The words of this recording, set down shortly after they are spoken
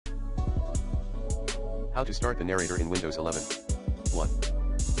How to start the narrator in Windows 11. 1.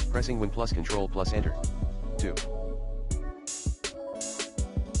 Pressing Win plus Control plus Enter. 2.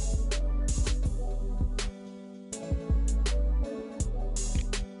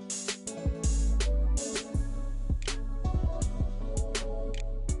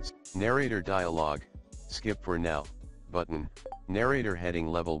 Narrator dialog, skip for now, button, narrator heading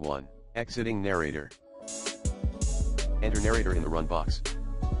level 1, exiting narrator. Enter narrator in the run box.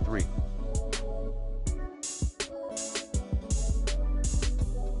 3.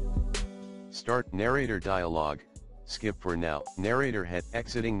 Start narrator dialog, skip for now, narrator head,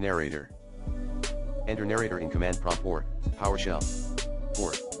 exiting narrator. Enter narrator in command prompt 4, PowerShell.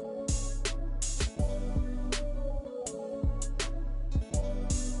 4.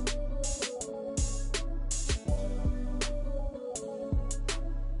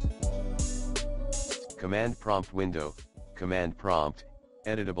 Command prompt window, command prompt,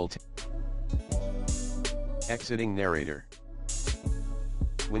 editable exiting narrator.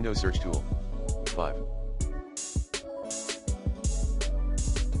 Window search tool. 5.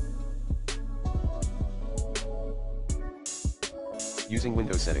 Using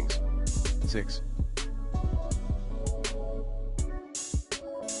Windows settings. 6.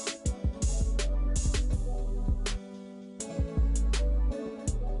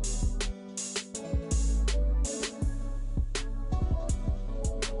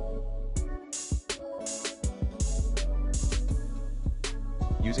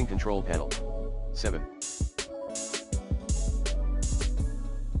 Using control panel. 7.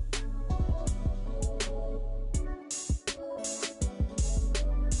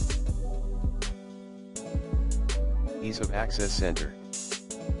 Ease of Access Center.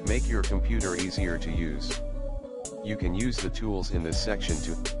 Make your computer easier to use. You can use the tools in this section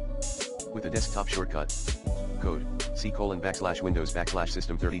with a desktop shortcut. Code,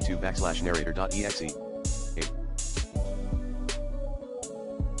 C:\Windows\system32\narrator.exe. 8.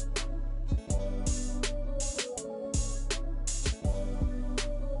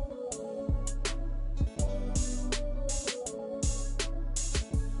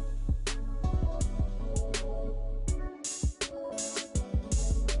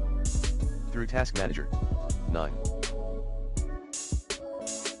 Through Task Manager. 9.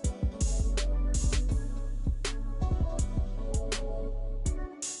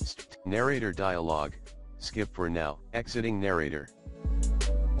 Narrator dialog, skip for now, exiting narrator.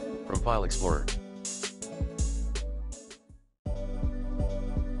 From File Explorer.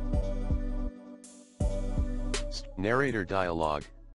 Narrator dialog,